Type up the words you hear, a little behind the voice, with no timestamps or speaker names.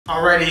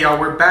Alrighty y'all,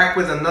 we're back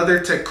with another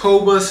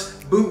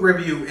Tecovas boot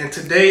review, and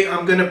today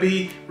I'm going to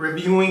be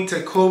reviewing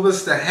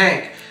Tecovas the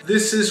Hank.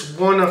 This is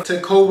one of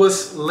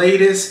Tecovas'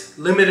 latest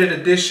limited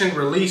edition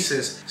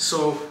releases.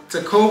 So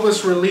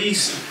Tecovas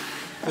released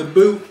the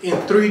boot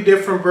in 3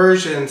 different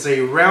versions: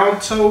 a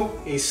round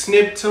toe, a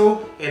snip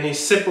toe, and a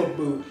sip-up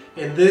boot.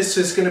 And this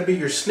is going to be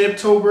your snip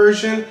toe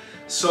version.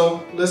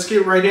 So let's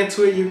get right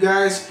into it, you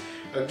guys.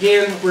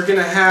 Again, we're going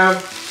to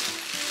have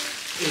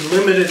a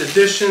limited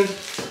edition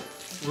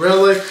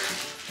relic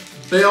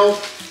belt,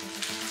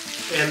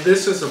 and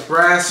this is a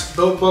brass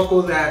belt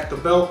buckle that the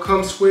belt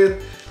comes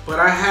with, but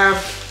I have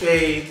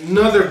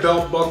another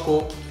belt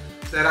buckle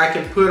that I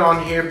can put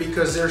on here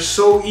because they're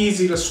so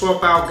easy to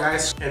swap out,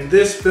 guys. And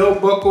this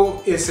belt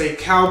buckle is a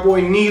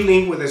cowboy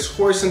kneeling with his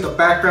horse in the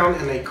background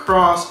and a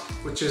cross,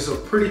 which is a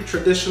pretty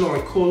traditional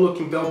and cool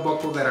looking belt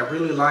buckle that I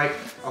really like.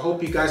 I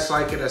hope you guys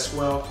like it as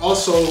well.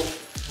 Also,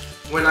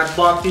 when I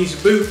bought these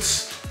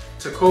boots,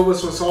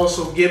 Tecovas was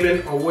also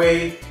giving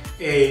away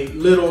a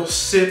little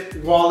zip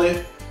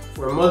wallet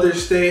for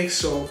Mother's Day,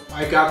 so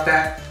I got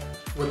that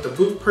with the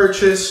boot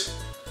purchase,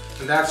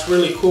 and that's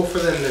really cool for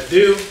them to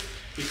do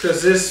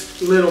because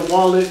this little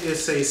wallet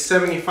is a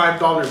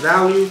 $75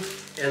 value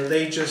and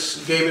they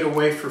just gave it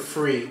away for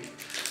free.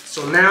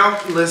 So now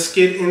let's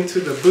get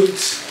into the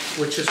boots,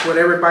 which is what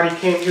everybody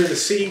came here to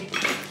see.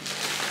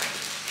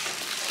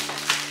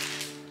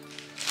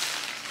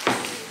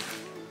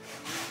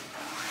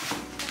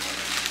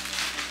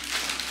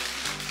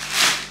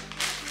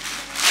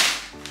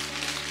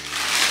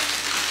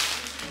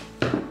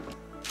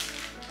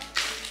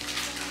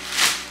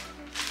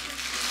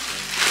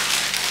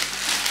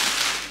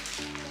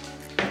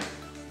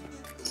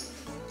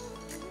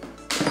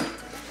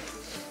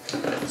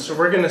 So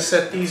we're gonna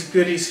set these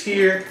goodies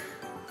here: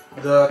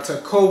 the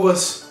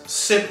Tecovas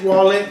zip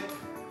wallet,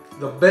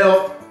 the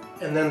belt,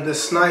 and then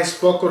this nice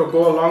buckle to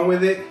go along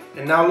with it.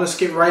 And now let's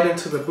get right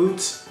into the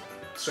boots.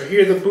 So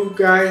here are the boot,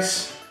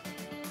 guys.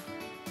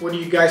 What do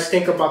you guys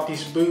think about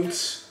these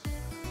boots?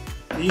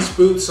 These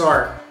boots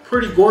are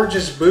pretty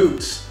gorgeous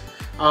boots.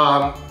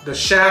 The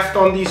shaft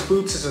on these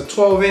boots is a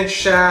 12-inch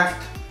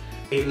shaft,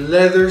 a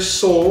leather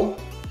sole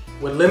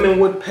with lemon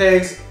wood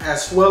pegs,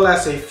 as well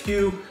as a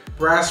few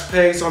brass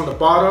pegs on the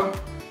bottom,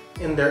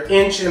 and they're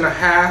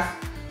 1.5"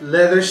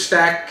 leather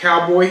stacked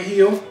cowboy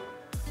heel.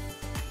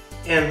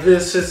 And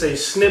this is a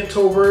snip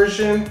toe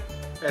version,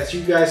 as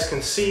you guys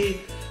can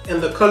see,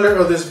 and the color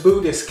of this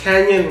boot is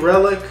Canyon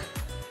Relic.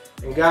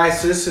 And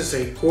guys, this is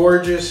a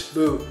gorgeous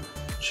boot.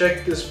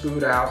 Check this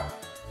boot out.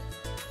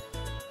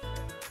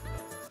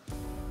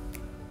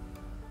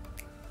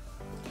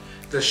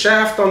 The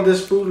shaft on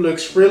this boot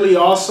looks really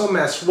awesome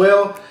as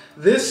well.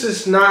 This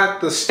is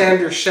not the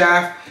standard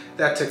shaft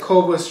that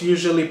Tecovas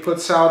usually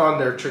puts out on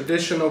their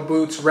traditional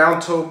boots,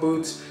 round toe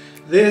boots.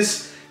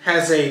 This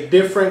has it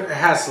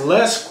has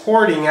less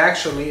cording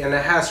actually, and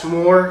it has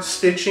more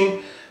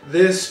stitching.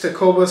 This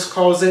Tecovas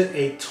calls it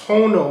a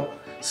tonal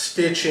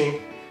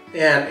stitching,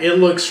 and it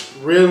looks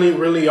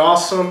really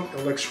awesome.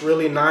 It looks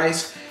really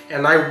nice,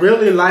 and I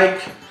really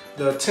like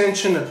the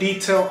attention to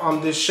detail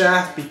on this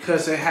shaft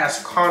because it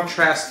has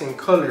contrasting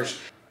colors.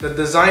 The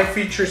design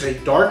features a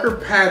darker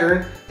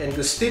pattern, and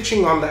the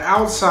stitching on the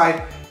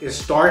outside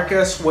is dark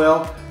as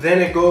well. Then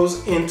it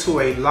goes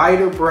into a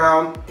lighter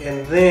brown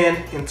and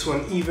then into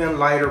an even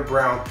lighter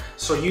brown.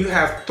 So you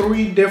have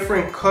 3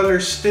 different color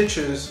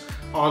stitches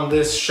on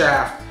this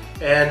shaft,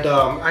 and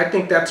I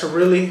think that's a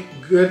really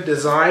good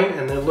design,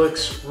 and it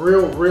looks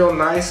real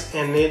nice,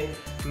 and it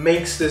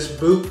makes this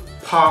boot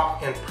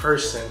pop in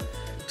person.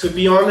 To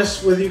be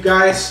honest with you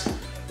guys,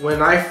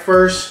 when I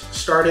first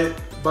started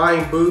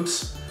buying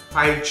boots,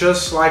 I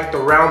just liked the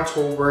round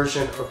toe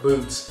version of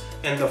boots.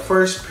 And the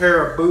first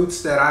pair of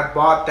boots that I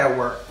bought that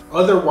were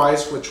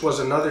otherwise, which was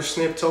another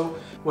snip toe,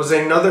 was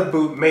another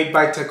boot made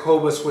by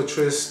Tecovas, which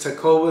was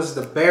Tecovas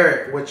the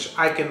Barrett, which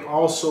I can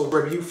also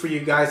review for you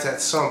guys at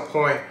some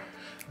point.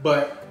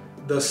 But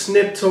the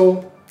snip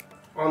toe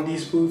on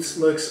these boots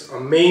looks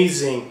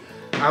amazing.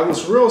 I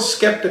was real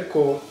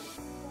skeptical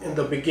in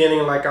the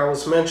beginning, like I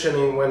was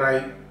mentioning when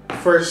I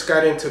first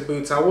got into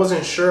boots. I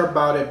wasn't sure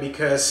about it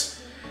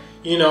because,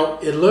 you know,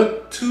 it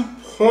looked too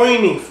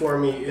pointy for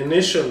me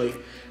initially.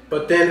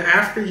 But then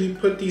after you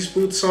put these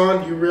boots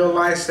on, you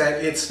realize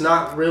that it's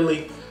not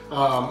really a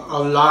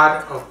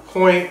lot of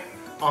point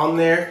on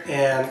there,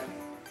 and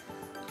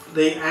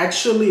they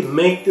actually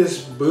make this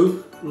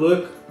boot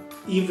look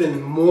even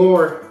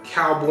more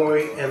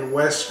cowboy and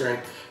western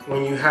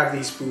when you have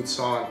these boots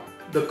on.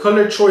 The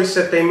color choice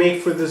that they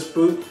make for this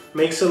boot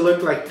makes it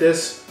look like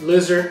this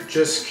lizard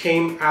just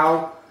came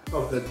out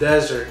of the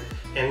desert,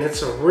 and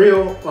it's a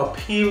real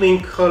appealing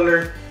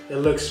color. It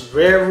looks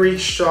very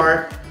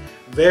sharp,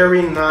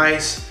 very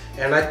nice,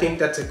 and I think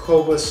that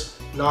Tecovas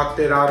knocked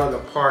it out of the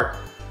park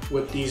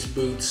with these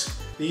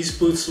boots. These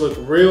boots look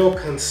real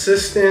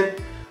consistent.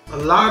 A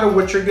lot of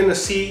what you're gonna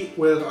see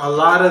with a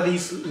lot of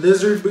these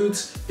lizard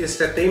boots is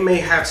that they may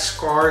have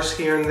scars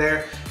here and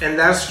there, and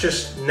that's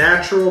just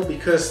natural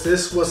because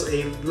this was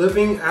a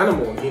living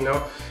animal, you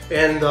know.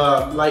 And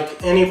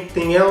like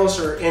anything else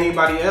or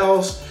anybody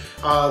else,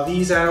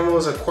 these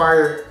animals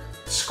acquire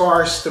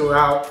scars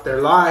throughout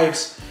their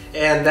lives,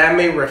 and that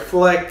may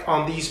reflect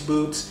on these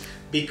boots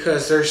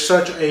because there's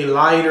such a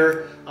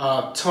lighter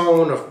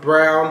tone of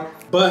brown,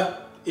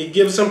 but it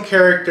gives them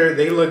character.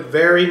 They look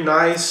very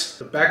nice.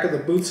 The back of the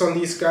boots on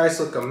these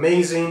guys look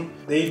amazing.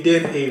 They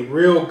did a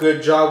real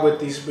good job with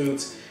these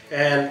boots,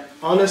 and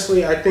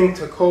honestly I think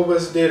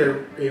Tecovas did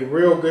a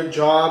real good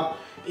job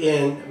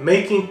in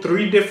making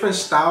 3 different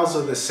styles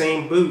of the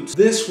same boots.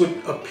 This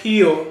would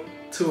appeal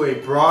to a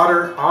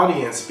broader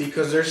audience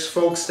because there's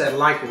folks that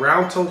like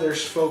round toe,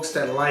 there's folks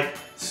that like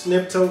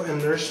snip toe,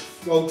 and there's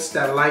folks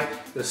that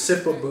like the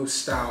zipper boot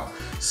style.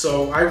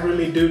 So I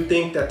really do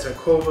think that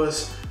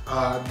Tecovas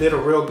did a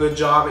real good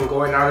job in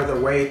going out of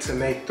their way to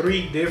make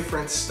 3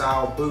 different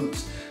style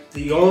boots.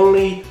 The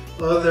only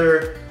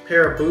other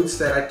pair of boots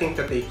that I think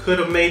that they could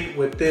have made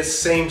with this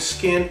same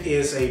skin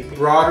is a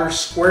broader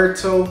square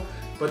toe.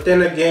 But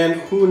then again,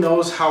 who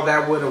knows how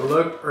that would have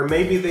looked, or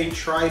maybe they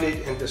tried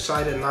it and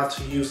decided not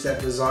to use that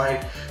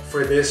design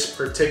for this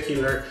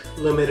particular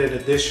limited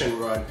edition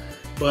run.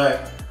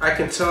 But I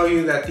can tell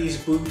you that these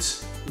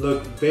boots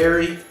look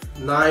very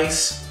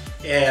nice,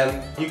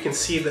 and you can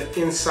see the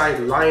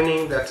inside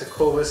lining that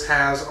Tecovas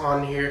has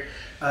on here.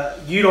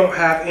 You don't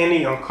have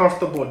any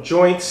uncomfortable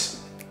joints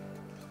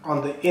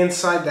on the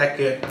inside that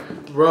could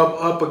rub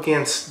up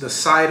against the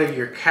side of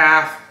your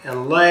calf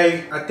and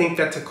leg. I think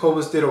that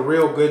Tecovas did a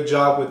real good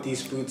job with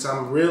these boots.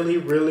 I'm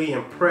really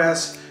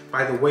impressed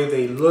by the way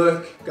they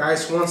look.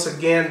 Guys, once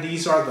again,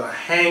 these are the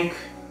Hank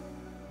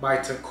by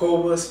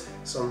Tecovas.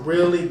 Some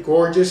really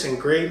gorgeous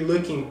and great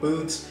looking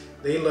boots.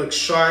 They look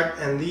sharp,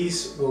 and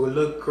these will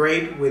look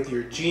great with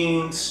your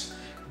jeans,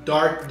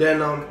 dark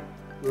denim,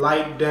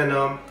 light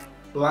denim,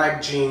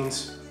 black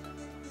jeans,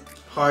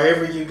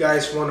 however you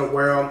guys want to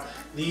wear them.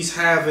 These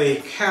have a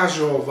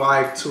casual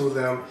vibe to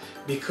them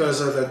because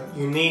of the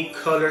unique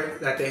color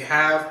that they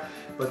have,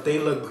 but they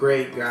look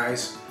great,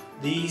 guys.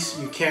 These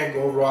you can't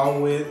go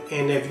wrong with.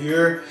 And if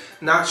you're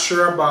not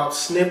sure about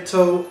snip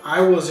toe, I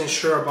wasn't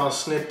sure about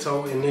snip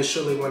toe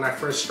initially when I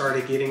first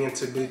started getting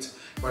into boots,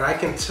 but I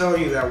can tell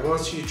you that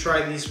once you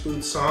try these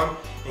boots on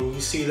and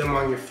you see them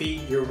on your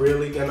feet, you're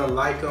really gonna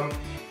like them.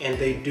 And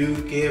they do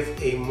give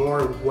a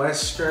more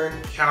Western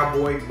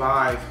cowboy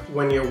vibe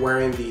when you're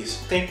wearing these.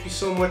 Thank you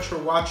so much for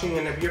watching,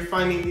 and if you're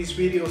finding these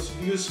videos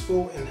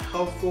useful and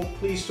helpful,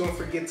 please don't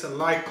forget to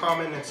like,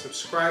 comment, and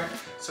subscribe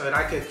so that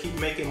I can keep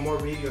making more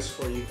videos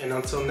for you. And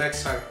until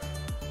next time,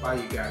 bye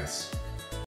you guys.